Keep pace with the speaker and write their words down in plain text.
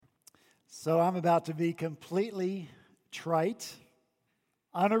So I'm about to be completely trite,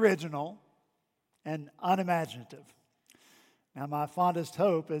 unoriginal, and unimaginative. Now, my fondest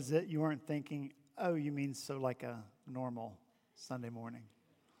hope is that you weren't thinking, oh, you mean so like a normal Sunday morning.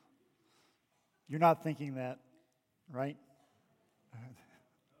 You're not thinking that, right?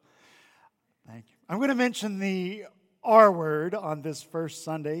 Thank you. I'm going to mention the R word on this first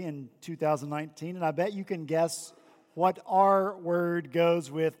Sunday in 2019, and I bet you can guess what R word goes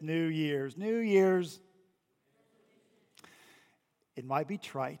with New Year's. New Year's, it might be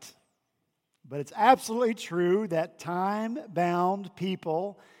trite, but it's absolutely true that time-bound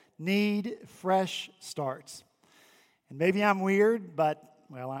people need fresh starts. And maybe I'm weird, but,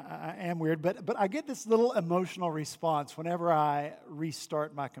 well, I am weird, but I get this little emotional response whenever I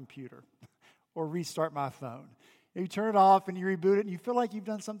restart my computer or restart my phone. You turn it off and you reboot it and you feel like you've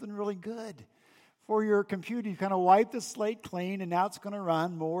done something really good for your computer. You kind of wipe the slate clean and now it's going to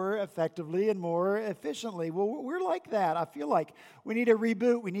run more effectively and more efficiently. Well, we're like that. I feel like we need a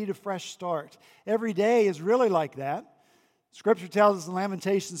reboot. We need a fresh start. Every day is really like that. Scripture tells us in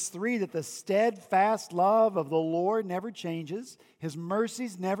Lamentations 3 that the steadfast love of the Lord never changes. His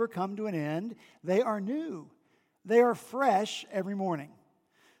mercies never come to an end. They are new. They are fresh every morning.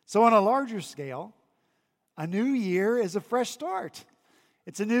 So on a larger scale, a new year is a fresh start.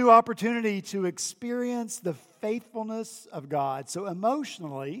 It's a new opportunity to experience the faithfulness of God. So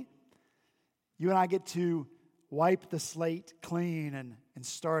emotionally, you and I get to wipe the slate clean and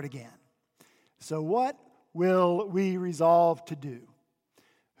start again. So what will we resolve to do?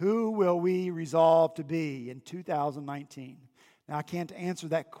 Who will we resolve to be in 2019? Now, I can't answer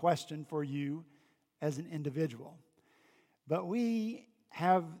that question for you as an individual, but we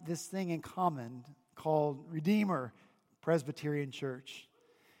have this thing in common called Redeemer Presbyterian Church.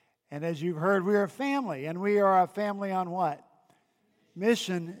 And as you've heard, we are a family, and we are a family on what?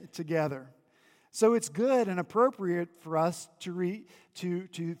 Mission together. So it's good and appropriate for us to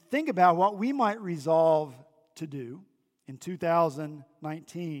think about what we might resolve to do in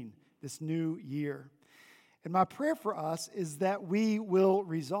 2019, this new year. And my prayer for us is that we will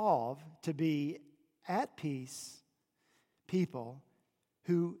resolve to be at peace people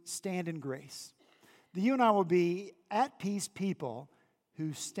who stand in grace. That you and I will be at peace people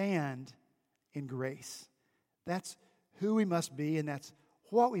who stand in grace. That's who we must be, and that's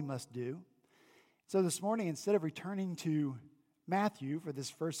what we must do. So this morning, instead of returning to Matthew for this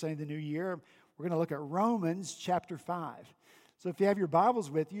first Sunday of the new year, we're going to look at Romans chapter 5. So if you have your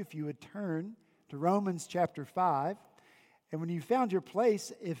Bibles with you, if you would turn to Romans chapter 5. And when you found your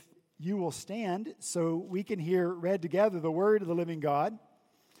place, if you will stand so we can hear read together the word of the living God.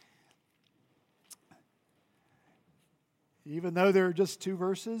 Even though there are just 2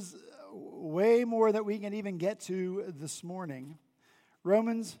 verses, way more that we can even get to this morning.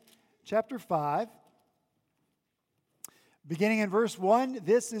 Romans chapter 5, beginning in verse 1,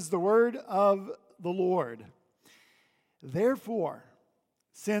 this is the word of the Lord. Therefore,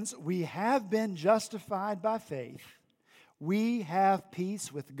 since we have been justified by faith, we have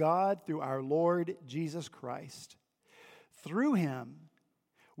peace with God through our Lord Jesus Christ. Through him,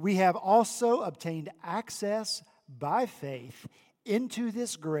 we have also obtained access by faith into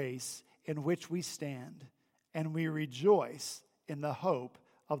this grace in which we stand, and we rejoice in the hope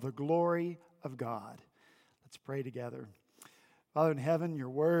of the glory of God. Let's pray together. Father in heaven, your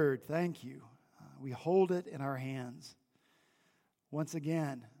word, thank you. We hold it in our hands. Once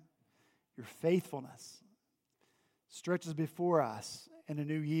again, your faithfulness stretches before us in a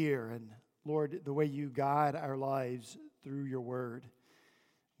new year, and Lord, the way you guide our lives through your word.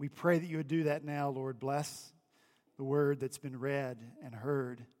 We pray that you would do that now, Lord. Bless the word that's been read and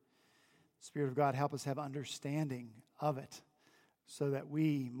heard. Spirit of God, help us have understanding of it so that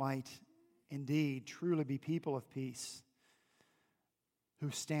we might indeed truly be people of peace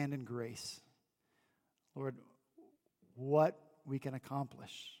who stand in grace. Lord, what we can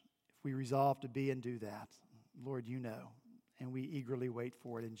accomplish if we resolve to be and do that, Lord, you know, and we eagerly wait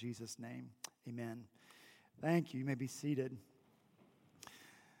for it in Jesus' name. Amen. Thank you. You may be seated.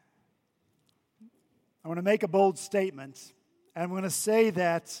 I want to make a bold statement, and I'm going to say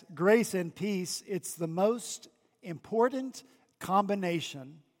that grace and peace, it's the most important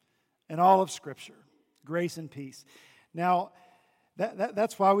combination in all of Scripture, grace and peace. Now,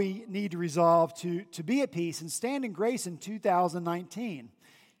 that's why we need to resolve to be at peace and stand in grace in 2019.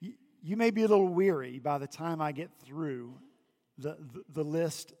 You may be a little weary by the time I get through the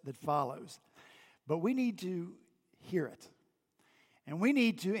list that follows, but we need to hear it. And we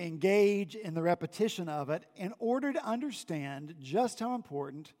need to engage in the repetition of it in order to understand just how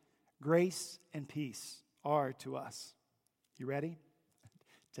important grace and peace are to us. You ready?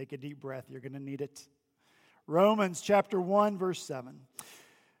 Take a deep breath. You're going to need it. Romans chapter 1, verse 7.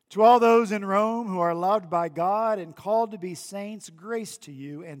 To all those in Rome who are loved by God and called to be saints, grace to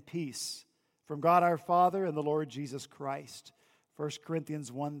you and peace from God our Father and the Lord Jesus Christ. 1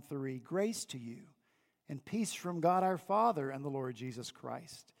 Corinthians 1:3. Grace to you and peace from God our Father and the Lord Jesus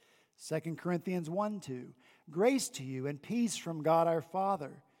Christ. 2 Corinthians 1:2. Grace to you and peace from God our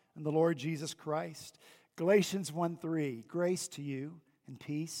Father and the Lord Jesus Christ. Galatians 1:3. Grace to you and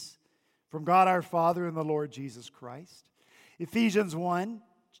peace from God our Father and the Lord Jesus Christ. Ephesians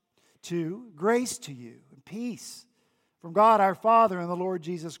 1:2. Grace to you and peace from God our Father and the Lord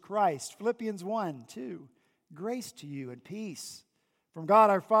Jesus Christ. Philippians 1:2. Grace to you and peace from God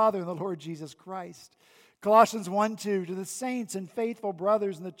our Father and the Lord Jesus Christ. Colossians 1:2. To the saints and faithful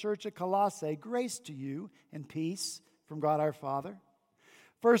brothers in the church at Colossae, grace to you and peace from God our Father.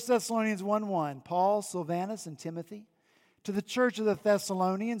 1 Thessalonians 1:1. Paul, Silvanus, and Timothy. To the church of the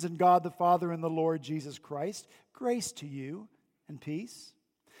Thessalonians and God the Father and the Lord Jesus Christ, grace to you and peace.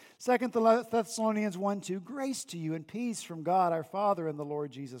 2 Thessalonians 1:2, grace to you and peace from God our Father and the Lord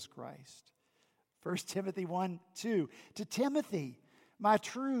Jesus Christ. 1 Timothy 1:2, to Timothy, my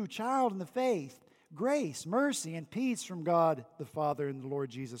true child in the faith, grace, mercy, and peace from God the Father and the Lord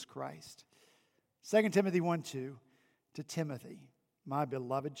Jesus Christ. 2 Timothy 1:2, to Timothy, my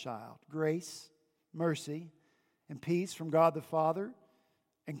beloved child, grace, mercy, and peace from God the Father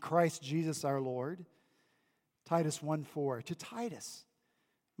and Christ Jesus our Lord. Titus 1:4, to Titus,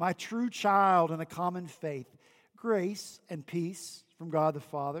 my true child in a common faith, grace and peace from God the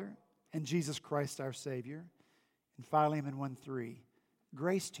Father and Jesus Christ our Savior. And Philemon 1:3,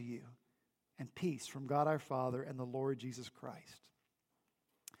 grace to you and peace from God our Father and the Lord Jesus Christ.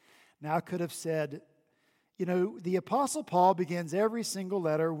 Now I could have said, the Apostle Paul begins every single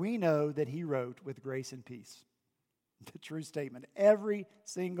letter we know that he wrote with grace and peace. The true statement. Every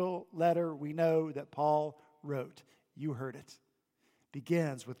single letter we know that Paul wrote, you heard it,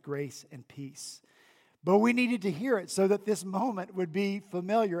 begins with grace and peace. But we needed to hear it so that this moment would be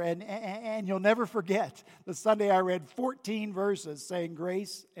familiar. And you'll never forget the Sunday I read 14 verses saying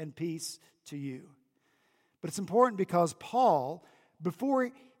grace and peace to you. But it's important because Paul, before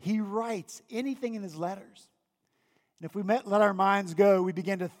he writes anything in his letters, and if we let our minds go, we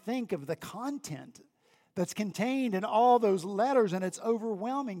begin to think of the content that's contained in all those letters, and it's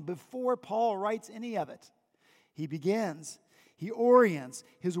overwhelming. Before Paul writes any of it, he orients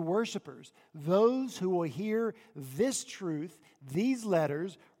his worshipers, those who will hear this truth, these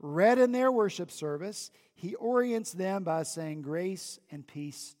letters, read in their worship service. He orients them by saying grace and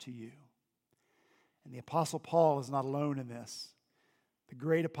peace to you. And the Apostle Paul is not alone in this. The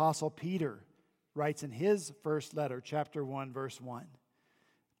great Apostle Peter writes in his first letter, chapter 1, verse 1.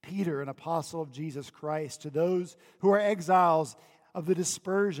 Peter, an apostle of Jesus Christ, to those who are exiles of the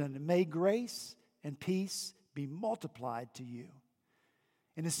dispersion, may grace and peace be multiplied to you.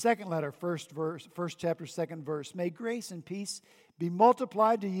 In his second letter, first chapter, second verse, may grace and peace be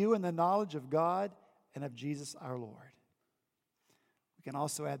multiplied to you in the knowledge of God and of Jesus our Lord. We can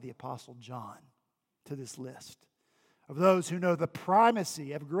also add the Apostle John to this list of those who know the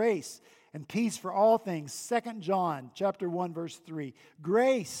primacy of grace and peace for all things. 2 John chapter 1, verse 3.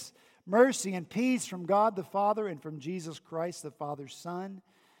 Grace, mercy, and peace from God the Father and from Jesus Christ, the Father's Son.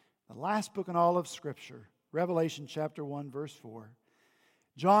 The last book in all of Scripture, Revelation chapter 1, verse 4.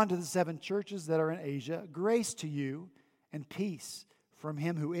 John to the 7 churches that are in Asia. Grace to you and peace from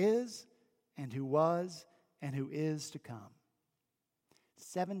him who is and who was and who is to come.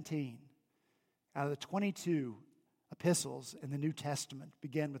 17 out of the 22 epistles in the New Testament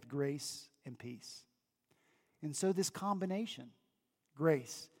begin with grace and peace. And so this combination,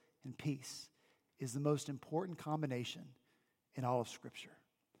 grace and peace, is the most important combination in all of Scripture.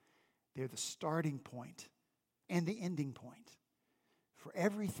 They're the starting point and the ending point for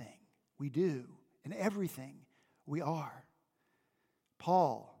everything we do and everything we are.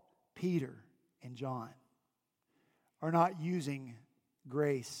 Paul, Peter, and John are not using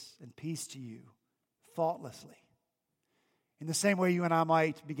grace and peace to you thoughtlessly. In the same way you and I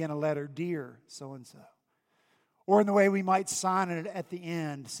might begin a letter, dear so-and-so. Or in the way we might sign it at the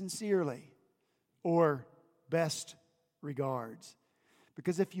end, sincerely. Or best regards.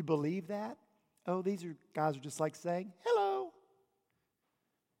 Because if you believe that, these guys are just like saying, hello.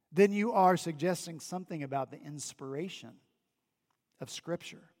 Then you are suggesting something about the inspiration of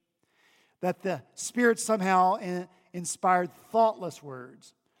Scripture. That the Spirit somehow inspired thoughtless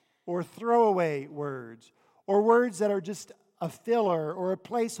words. Or throwaway words. Or words that are just a filler or a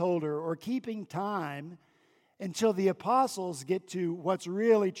placeholder or keeping time until the apostles get to what's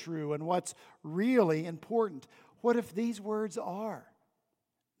really true and what's really important. What if these words are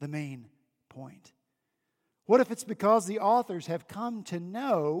the main point? What if it's because the authors have come to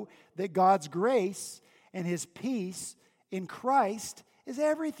know that God's grace and His peace in Christ is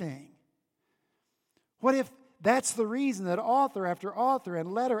everything? What if that's the reason that author after author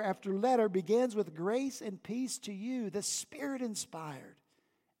and letter after letter begins with grace and peace to you? The Spirit inspired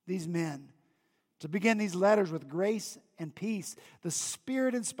these men to begin these letters with grace and peace. The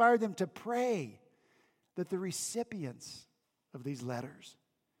Spirit inspired them to pray that the recipients of these letters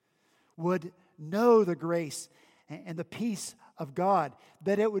would know the grace and the peace of God,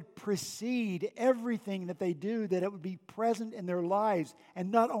 that it would precede everything that they do, that it would be present in their lives,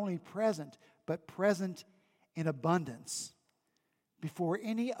 and not only present, but present in abundance before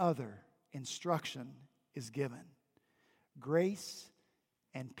any other instruction is given. Grace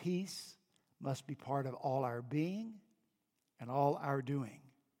and peace must be part of all our being and all our doing.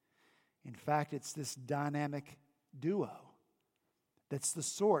 In fact, it's this dynamic duo that's the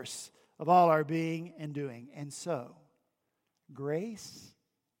source of all our being and doing. And so, grace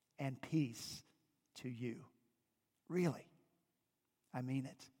and peace to you. Really, I mean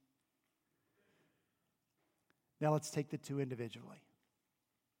it. Now let's take the two individually.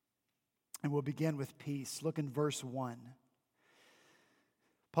 And we'll begin with peace. Look in verse 1.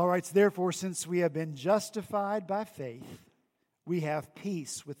 Paul writes, "Therefore, since we have been justified by faith, we have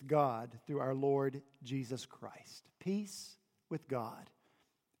peace with God through our Lord Jesus Christ." Peace with God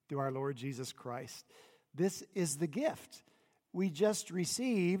through our Lord Jesus Christ. This is the gift we just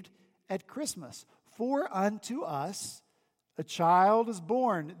received at Christmas. "For unto us a child is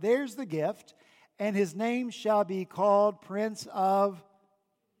born." There's the gift. "And his name shall be called Prince of..."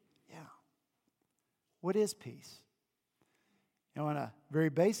 Yeah. What is peace? You know, on a very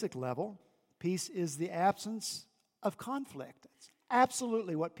basic level, peace is the absence of conflict. That's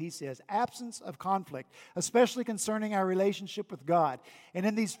absolutely what peace is. Absence of conflict, especially concerning our relationship with God. And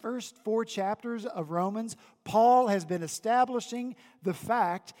in these first 4 chapters of Romans, Paul has been establishing the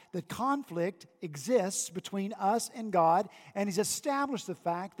fact that conflict exists between us and God, and he's established the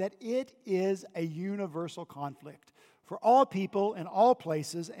fact that it is a universal conflict for all people in all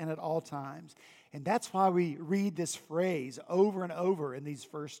places and at all times. And that's why we read this phrase over and over in these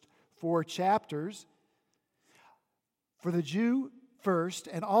first 4 chapters. For the Jew first,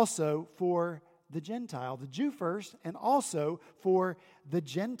 and also for the Gentile. The Jew first, and also for the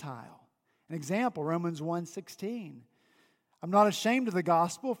Gentile. An example, Romans 1:16. "I'm not ashamed of the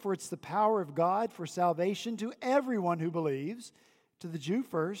gospel, for it's the power of God for salvation to everyone who believes, to the Jew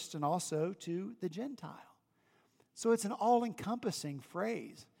first, and also to the Gentile." So it's an all-encompassing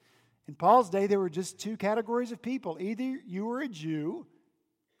phrase. In Paul's day, there were just 2 categories of people. Either you were a Jew,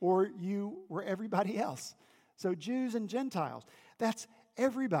 or you were everybody else. So Jews and Gentiles. That's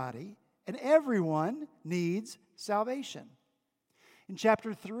everybody, and everyone needs salvation. In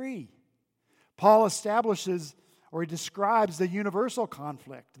chapter 3, Paul establishes, or he describes the universal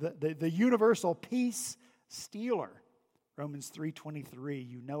conflict, the universal peace stealer. Romans 3:23,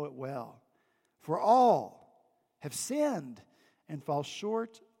 you know it well. "For all have sinned and fall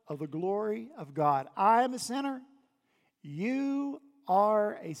short of the glory of God." I am a sinner. You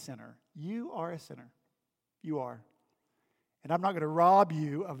are a sinner. You are a sinner. You are. And I'm not going to rob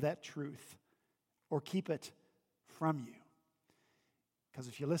you of that truth or keep it from you. Because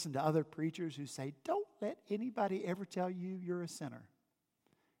if you listen to other preachers who say, "Don't let anybody ever tell you you're a sinner.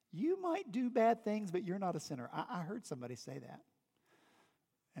 You might do bad things, but you're not a sinner." I heard somebody say that.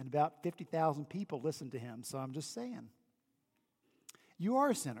 And about 50,000 people listened to him, so I'm just saying. You are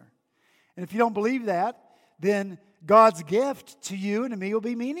a sinner. And if you don't believe that, then God's gift to you and to me will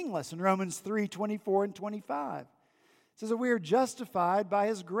be meaningless. In Romans 3:24 and 25. It says that we are justified by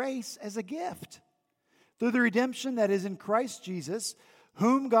His grace as a gift through the redemption that is in Christ Jesus,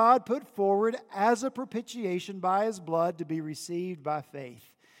 whom God put forward as a propitiation by His blood to be received by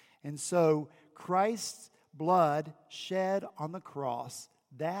faith. And so Christ's blood shed on the cross,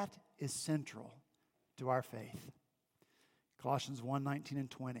 that is central to our faith. Colossians 1:19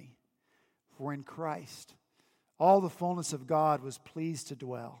 and 20. "For in Christ all the fullness of God was pleased to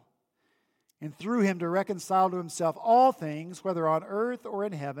dwell, and through Him to reconcile to Himself all things, whether on earth or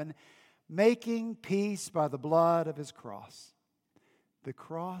in heaven, making peace by the blood of His cross." The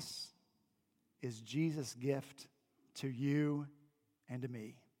cross is Jesus' gift to you and to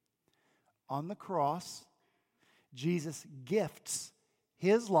me. On the cross, Jesus gifts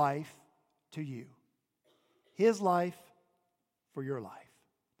His life to you. His life for your life.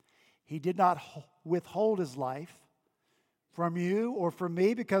 He did not withhold His life from you or from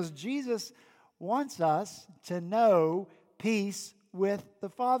me, because Jesus wants us to know peace with the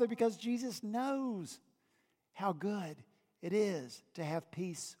Father, because Jesus knows how good it is to have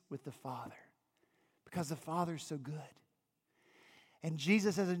peace with the Father, because the Father is so good. And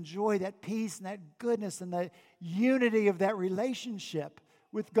Jesus has enjoyed that peace and that goodness and the unity of that relationship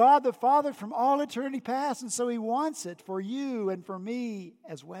with God the Father from all eternity past. And so He wants it for you and for me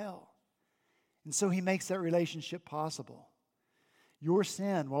as well. And so He makes that relationship possible. Your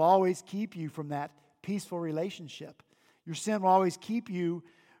sin will always keep you from that peaceful relationship. Your sin will always keep you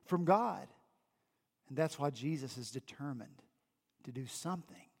from God. And that's why Jesus is determined to do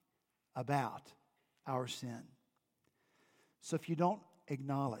something about our sin. So if you don't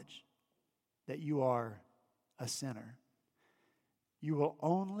acknowledge that you are a sinner, you will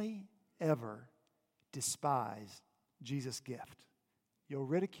only ever despise Jesus' gift. You'll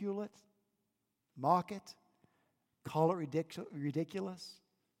ridicule it, mock it, call it ridiculous,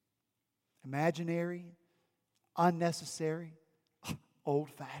 imaginary, unnecessary,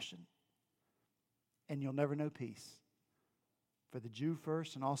 old-fashioned. And you'll never know peace for the Jew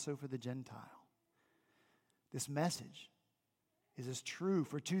first and also for the Gentile. This message is as true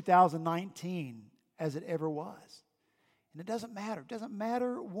for 2019 as it ever was. And it doesn't matter. It doesn't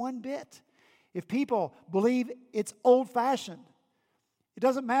matter one bit. If people believe it's old-fashioned, it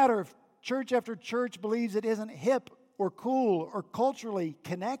doesn't matter if church after church believes it isn't hip or cool or culturally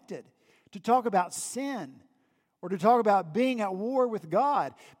connected to talk about sin or to talk about being at war with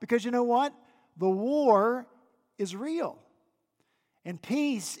God. Because you know what? The war is real. And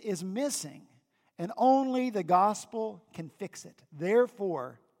peace is missing. And only the gospel can fix it.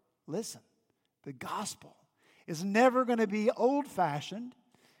 Therefore, listen, the gospel is never going to be old-fashioned,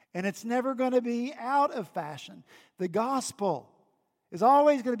 and it's never going to be out of fashion. The gospel is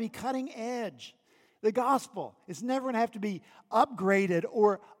always going to be cutting edge. The gospel is never going to have to be upgraded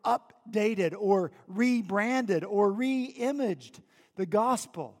or updated or rebranded or re-imaged. The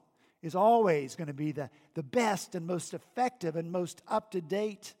gospel is always going to be the best and most effective and most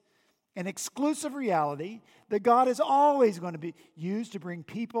up-to-date and exclusive reality that God is always going to be used to bring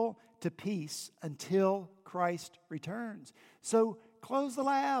people to peace until Christ returns. So close the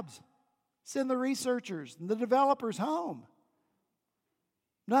labs. Send the researchers and the developers home.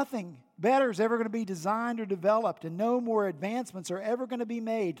 Nothing better is ever going to be designed or developed, and no more advancements are ever going to be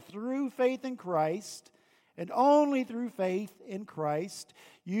made through faith in Christ, and only through faith in Christ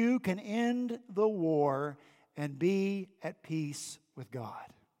you can end the war and be at peace with God.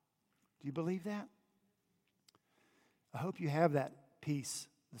 Do you believe that? I hope you have that peace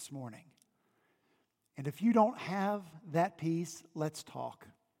this morning. And if you don't have that peace, let's talk.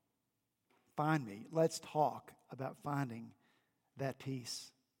 Find me. Let's talk about finding that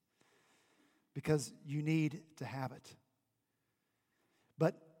peace. Because you need to have it.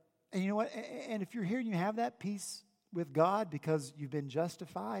 And you know what? And if you're here and you have that peace with God because you've been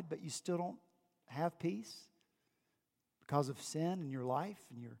justified, but you still don't have peace because of sin in your life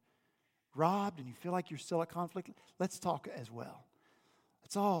and you're robbed and you feel like you're still at conflict, let's talk as well.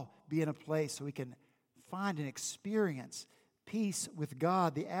 Let's all be in a place so we can find and experience peace with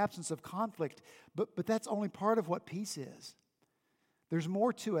God, the absence of conflict. But that's only part of what peace is. There's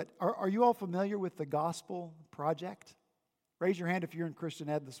more to it. Are you all familiar with the Gospel Project? Raise your hand if you're in Christian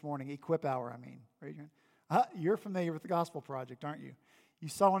Ed this morning. Equip Hour, I mean. Raise your hand. You're familiar with the Gospel Project, aren't you? You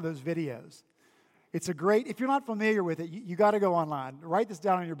saw one of those videos. It's a great, if you're not familiar with it, you got to go online. Write this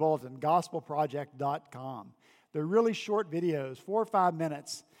down on your bulletin, gospelproject.com. They're really short videos, 4 or 5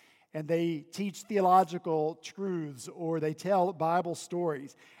 minutes, and they teach theological truths or they tell Bible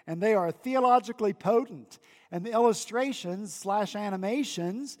stories. And they are theologically potent. And the illustrations /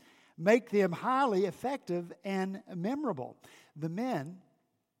 animations make them highly effective and memorable. The men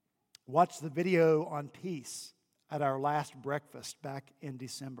watched the video on peace at our last breakfast back in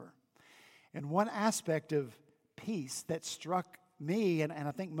December. And one aspect of peace that struck me, and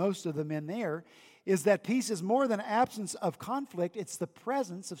I think most of the men there, is that peace is more than absence of conflict. It's the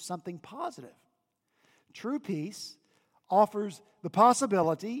presence of something positive. True peace offers the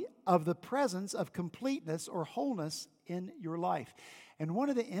possibility of the presence of completeness or wholeness in your life. And one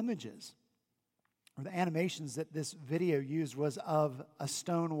of the images or the animations that this video used was of a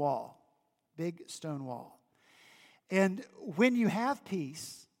stone wall, big stone wall. And when you have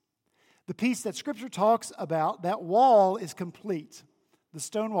peace, the peace that Scripture talks about, that wall is complete. The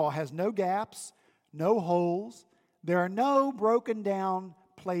stone wall has no gaps, no holes. There are no broken down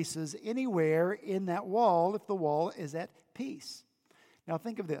places anywhere in that wall if the wall is at peace. Now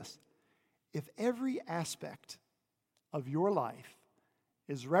think of this. If every aspect of your life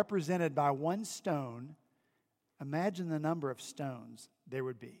is represented by one stone, imagine the number of stones there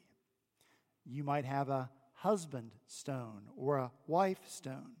would be. You might have a husband stone or a wife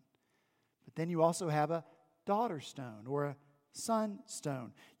stone. But then you also have a daughter stone or a son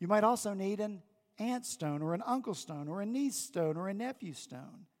stone. You might also need an aunt stone or an uncle stone or a niece stone or a nephew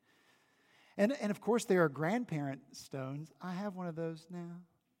stone. And of course, there are grandparent stones. I have one of those now.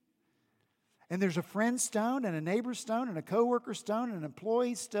 And there's a friend stone and a neighbor stone and a coworker stone and an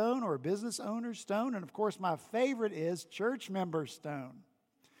employee stone or a business owner stone. And of course, my favorite is church member stone,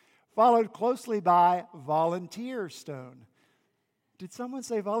 followed closely by volunteer stone. Did someone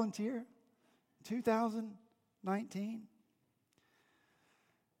say volunteer? 2019?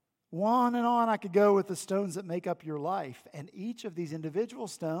 On and on I could go with the stones that make up your life. And each of these individual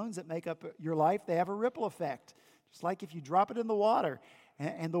stones that make up your life, they have a ripple effect. Just like if you drop it in the water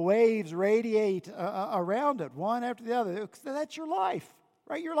and the waves radiate around it, one after the other. That's your life,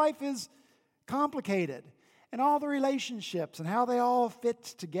 right? Your life is complicated. And all the relationships and how they all fit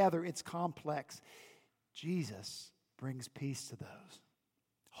together, it's complex. Jesus brings peace to those.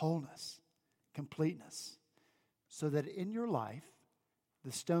 Wholeness, completeness. So that in your life,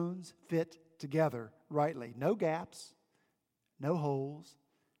 the stones fit together rightly. No gaps, no holes,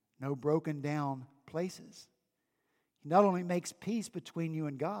 no broken down places. He not only makes peace between you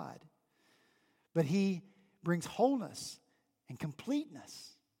and God, but He brings wholeness and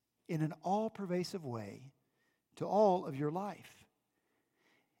completeness in an all-pervasive way to all of your life.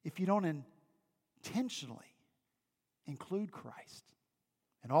 If you don't intentionally include Christ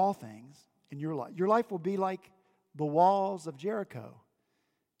in all things in your life will be like the walls of Jericho.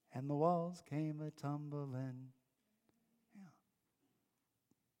 And the walls came a-tumbling. Yeah.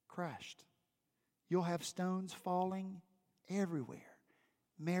 Crashed. You'll have stones falling everywhere.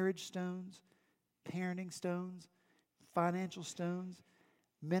 Marriage stones, parenting stones, financial stones,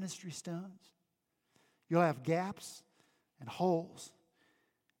 ministry stones. You'll have gaps and holes.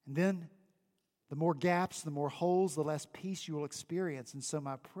 And then the more gaps, the more holes, the less peace you will experience. And so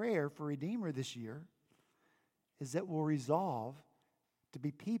my prayer for Redeemer this year is that we'll resolve to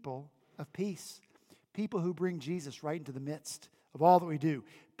be people of peace. People who bring Jesus right into the midst of all that we do.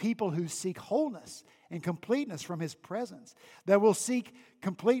 People who seek wholeness and completeness from His presence. That will seek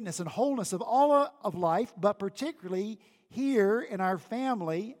completeness and wholeness of all of life, but particularly here in our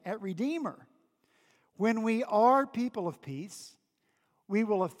family at Redeemer. When we are people of peace, we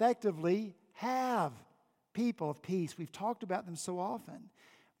will effectively have people of peace. We've talked about them so often.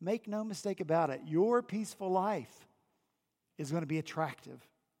 Make no mistake about it. Your peaceful life is going to be attractive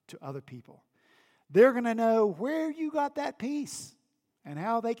to other people. They're going to know where you got that peace and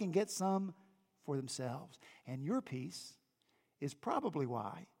how they can get some for themselves. And your peace is probably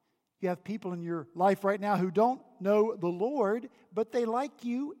why you have people in your life right now who don't know the Lord, but they like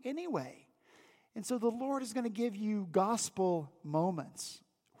you anyway. And so the Lord is going to give you gospel moments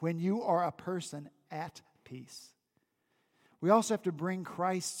when you are a person at peace. We also have to bring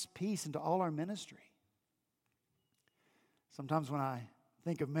Christ's peace into all our ministry. Sometimes when I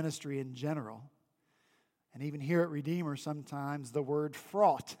think of ministry in general, and even here at Redeemer, sometimes the word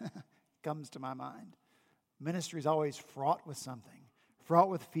fraught comes to my mind. Ministry is always fraught with something. Fraught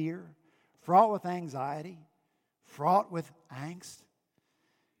with fear, fraught with anxiety, fraught with angst.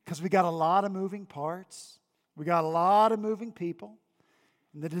 Because we got a lot of moving parts. We got a lot of moving people.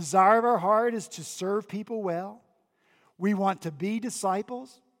 And the desire of our heart is to serve people well. We want to be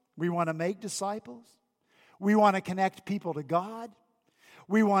disciples. We want to make disciples. We want to connect people to God.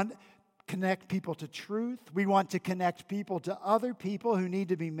 We want to connect people to truth. We want to connect people to other people who need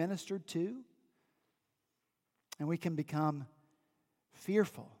to be ministered to. And we can become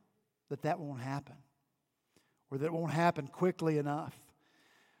fearful that that won't happen, or that it won't happen quickly enough,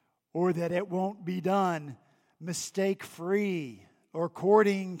 or that it won't be done mistake-free or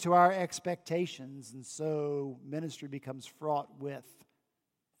according to our expectations. And so ministry becomes fraught with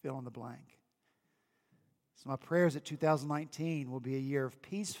fill in the blank. So my prayer is that 2019 will be a year of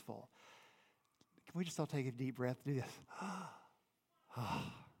peaceful. Can we just all take a deep breath? Do this.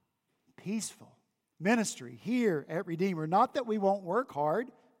 Peaceful ministry here at Redeemer. Not that we won't work hard.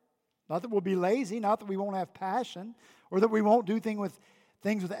 Not that we'll be lazy. Not that we won't have passion. Or that we won't do things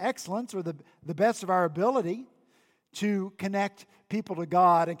with excellence or the best of our ability to connect people to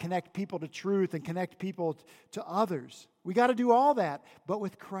God and connect people to truth and connect people to others. We got to do all that, but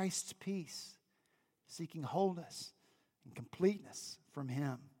with Christ's peace. Seeking wholeness and completeness from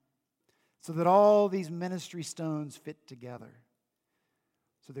Him, so that all these ministry stones fit together.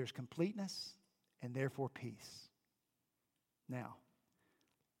 So there's completeness and therefore peace. Now,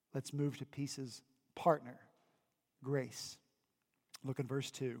 let's move to peace's partner, grace. Look in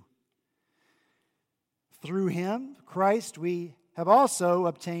verse 2. Through Him, Christ, we have also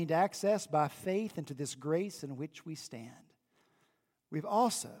obtained access by faith into this grace in which we stand. We've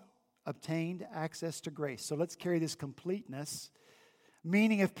also obtained access to grace. So let's carry this completeness,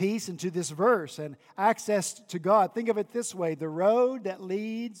 meaning of peace, into this verse and access to God. Think of it this way: the road that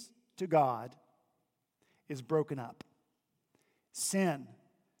leads to God is broken up. Sin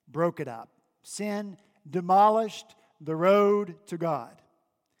broke it up. Sin demolished the road to God.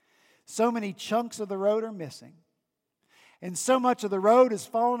 So many chunks of the road are missing. And so much of the road has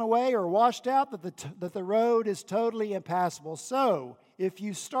fallen away or washed out that the road is totally impassable. So, if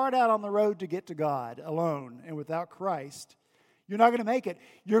you start out on the road to get to God alone and without Christ, you're not going to make it.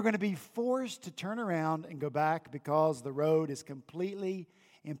 You're going to be forced to turn around and go back because the road is completely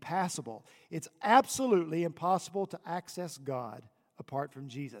impassable. It's absolutely impossible to access God apart from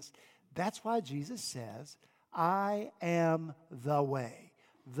Jesus. That's why Jesus says, I am the way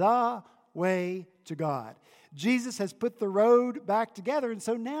to God. Jesus has put the road back together, and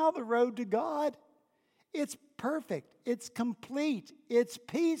so now the road to God, it's perfect, it's complete, it's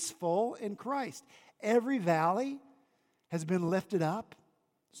peaceful in Christ. Every valley has been lifted up,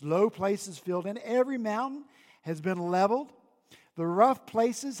 its low places filled in. Every mountain has been leveled. The rough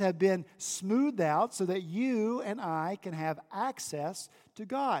places have been smoothed out so that you and I can have access to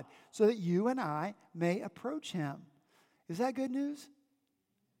God, so that you and I may approach Him. Is that good news?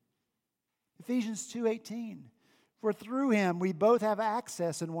 Ephesians 2:18, for through Him we both have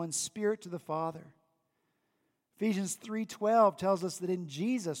access in one Spirit to the Father. Ephesians 3:12 tells us that in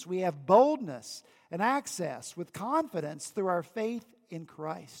Jesus we have boldness and access with confidence through our faith in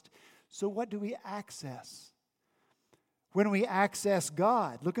Christ. So what do we access? When we access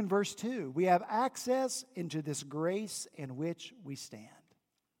God, look in verse 2, we have access into this grace in which we stand.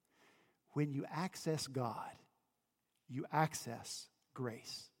 When you access God, you access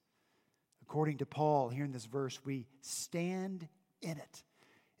grace. According to Paul, here in this verse, we stand in it.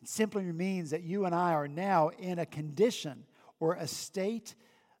 It simply means that you and I are now in a condition or a state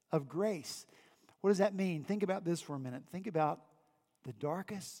of grace. What does that mean? Think about this for a minute. Think about the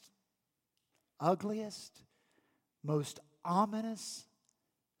darkest, ugliest, most ominous,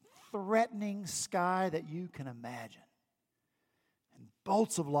 threatening sky that you can imagine. And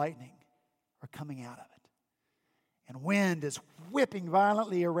bolts of lightning are coming out of it. And wind is whipping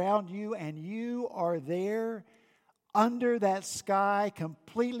violently around you, and you are there under that sky,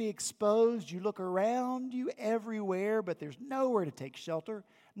 completely exposed. You look around you everywhere, but there's nowhere to take shelter.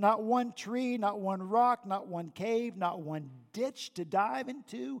 Not one tree, not one rock, not one cave, not one ditch to dive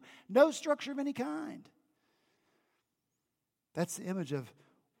into. No structure of any kind. That's the image of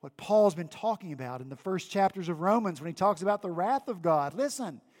what Paul's been talking about in the first chapters of Romans when he talks about the wrath of God.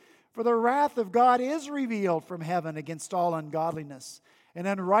 Listen. For the wrath of God is revealed from heaven against all ungodliness and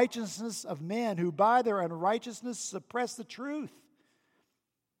unrighteousness of men who by their unrighteousness suppress the truth.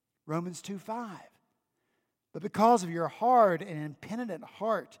 Romans 2:5. But because of your hard and impenitent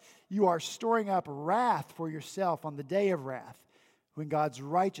heart, you are storing up wrath for yourself on the day of wrath, when God's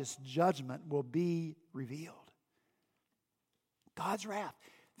righteous judgment will be revealed. God's wrath,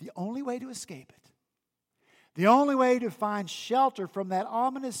 the only way to escape it, the only way to find shelter from that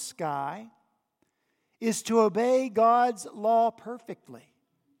ominous sky is to obey God's law perfectly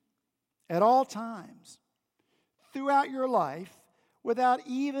at all times throughout your life without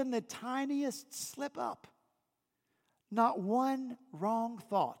even the tiniest slip up. Not one wrong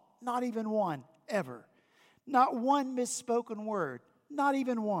thought, not even one, ever. Not one misspoken word, not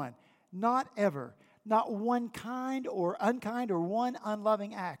even one, not ever. Not one kind or unkind or one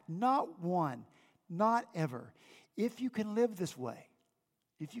unloving act, not one. Not ever. If you can live this way,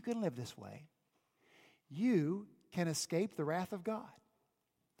 you can escape the wrath of God.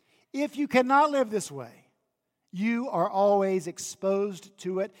 If you cannot live this way, you are always exposed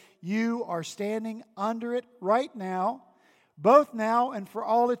to it. You are standing under it right now, both now and for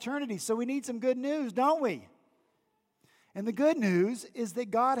all eternity. So we need some good news, don't we? And the good news is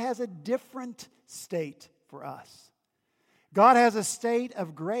that God has a different state for us. God has a state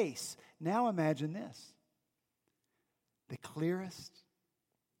of grace. Now imagine this. The clearest,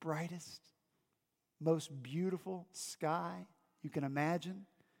 brightest, most beautiful sky you can imagine.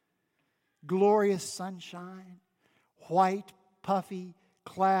 Glorious sunshine, white, puffy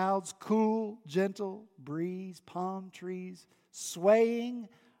clouds, cool, gentle breeze, palm trees swaying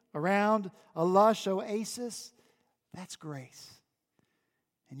around a lush oasis. That's grace.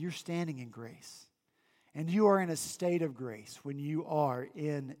 And you're standing in grace. And you are in a state of grace when you are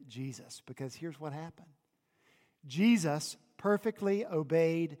in Jesus. Because here's what happened. Jesus perfectly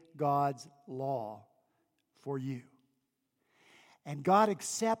obeyed God's law for you. And God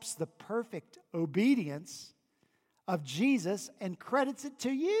accepts the perfect obedience of Jesus and credits it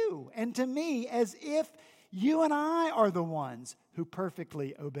to you and to me as if You and I are the ones who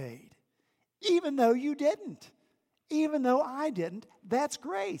perfectly obeyed. Even though you didn't. Even though I didn't. That's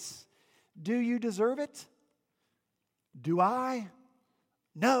grace. Do you deserve it? Do I?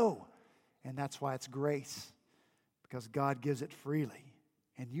 No. And that's why it's grace. Because God gives it freely.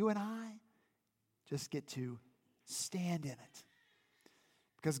 And you and I just get to stand in it.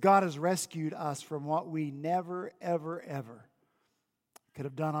 Because God has rescued us from what we never, ever, ever could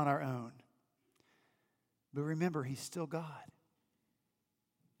have done on our own. But remember, He's still God.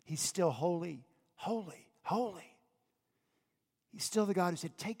 He's still holy, holy, holy. He's still the God who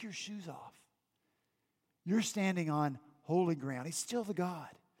said, take your shoes off. You're standing on holy ground. He's still the God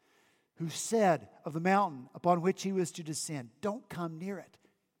who said of the mountain upon which He was to descend, don't come near it.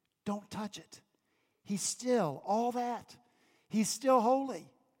 Don't touch it. He's still all that. He's still holy.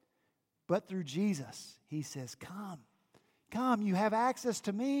 But through Jesus, He says, come. Come, you have access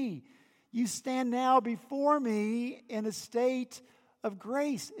to me. You stand now before me in a state of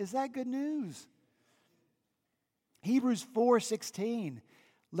grace. Is that good news? Hebrews 4:16.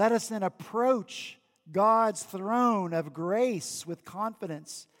 Let us then approach God's throne of grace with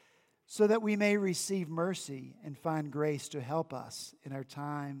confidence so that we may receive mercy and find grace to help us in our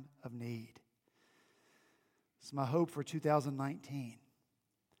time of need. It's my hope for 2019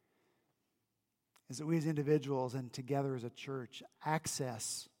 is that we as individuals and together as a church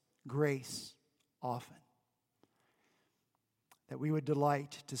access grace often. That we would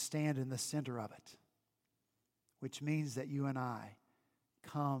delight to stand in the center of it, which means that you and I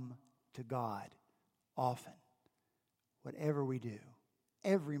come to God often, whatever we do,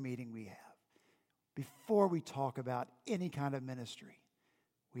 every meeting we have. Before we talk about any kind of ministry,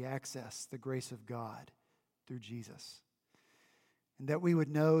 we access the grace of God through Jesus. And that we would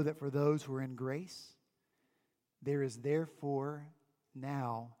know that for those who are in grace, there is therefore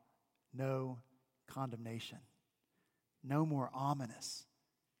now no condemnation. No more ominous,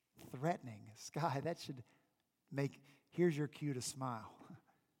 threatening. Sky, that should make, here's your cue to smile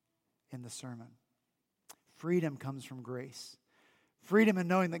in the sermon. Freedom comes from grace. Freedom in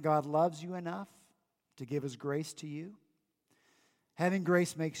knowing that God loves you enough to give His grace to you. Having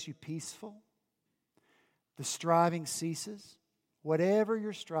grace makes you peaceful. The striving ceases. Whatever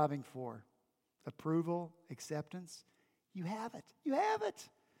you're striving for, approval, acceptance, you have it. You have it.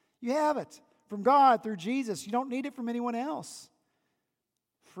 You have it from God through Jesus. You don't need it from anyone else.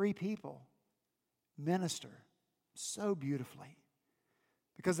 Free people minister so beautifully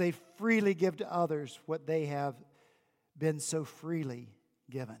because they freely give to others what they have been so freely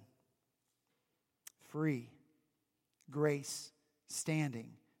given. Free, grace,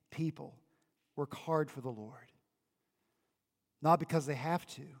 standing people work hard for the Lord. Not because they have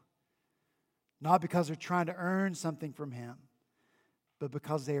to. Not because they're trying to earn something from Him. But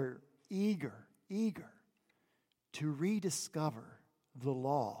because they're eager to rediscover the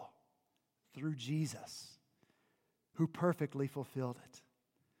law through Jesus, who perfectly fulfilled it.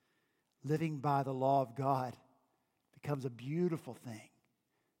 Living by the law of God becomes a beautiful thing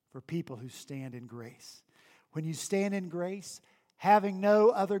for people who stand in grace. When you stand in grace, having no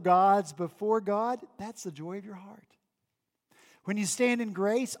other gods before God, that's the joy of your heart. When you stand in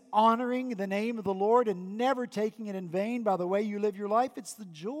grace, honoring the name of the Lord and never taking it in vain by the way you live your life, it's the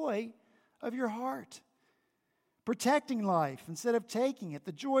joy of your heart. Protecting life instead of taking it,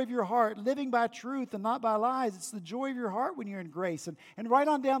 the joy of your heart. Living by truth and not by lies, it's the joy of your heart when you're in grace. And right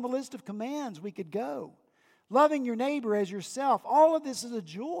on down the list of commands we could go. Loving your neighbor as yourself, all of this is a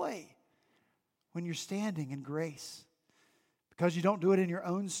joy when you're standing in grace. Because you don't do it in your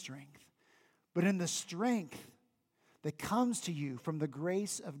own strength, but in the strength that comes to you from the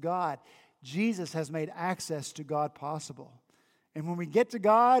grace of God. Jesus has made access to God possible. And when we get to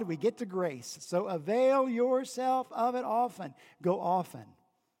God, we get to grace. So avail yourself of it often. Go often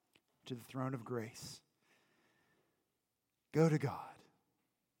to the throne of grace. Go to God.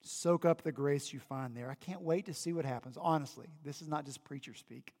 Soak up the grace you find there. I can't wait to see what happens. Honestly, this is not just preacher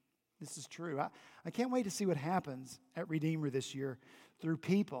speak. This is true. I can't wait to see what happens at Redeemer this year through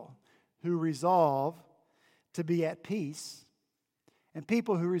people who resolve to be at peace, and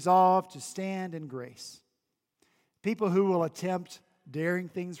people who resolve to stand in grace. People who will attempt daring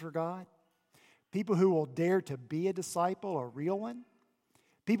things for God. People who will dare to be a disciple, a real one.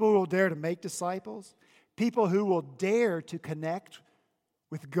 People who will dare to make disciples. People who will dare to connect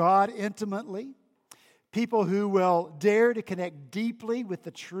with God intimately. People who will dare to connect deeply with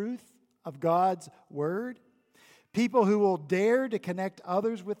the truth of God's Word. People who will dare to connect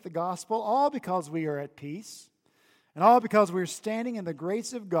others with the gospel, all because we are at peace, and all because we're standing in the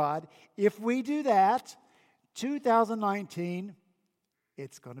grace of God. If we do that, 2019,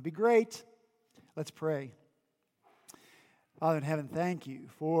 it's going to be great. Let's pray. Father in heaven, thank you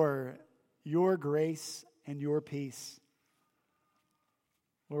for your grace and your peace.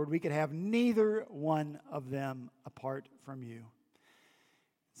 Lord, we could have neither one of them apart from you.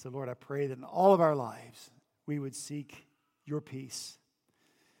 So, Lord, I pray that in all of our lives, we would seek your peace.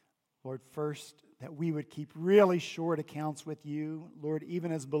 Lord, first, that we would keep really short accounts with you. Lord,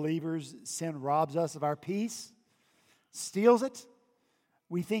 even as believers, sin robs us of our peace, steals it.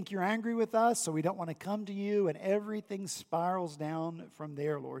 We think you're angry with us, so we don't want to come to you, and everything spirals down from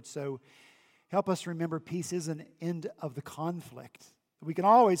there, Lord. So help us remember peace is an end of the conflict. We can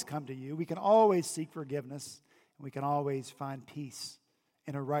always come to you. We can always seek forgiveness, and we can always find peace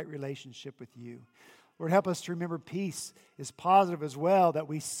in a right relationship with you. Lord, help us to remember peace is positive as well, that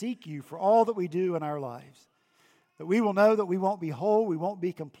we seek you for all that we do in our lives. That we will know that we won't be whole, we won't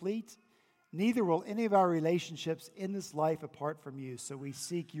be complete, neither will any of our relationships in this life apart from you. So we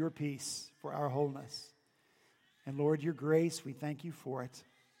seek your peace for our wholeness. And Lord, your grace, we thank you for it.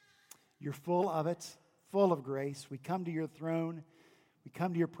 You're full of it, full of grace. We come to your throne, we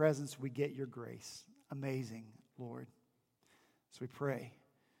come to your presence, we get your grace. Amazing, Lord. So we pray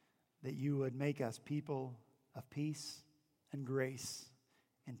that you would make us people of peace and grace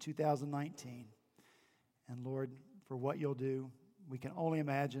in 2019. And Lord, for what you'll do, we can only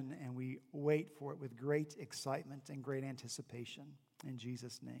imagine, and we wait for it with great excitement and great anticipation. In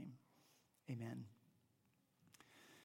Jesus' name, amen.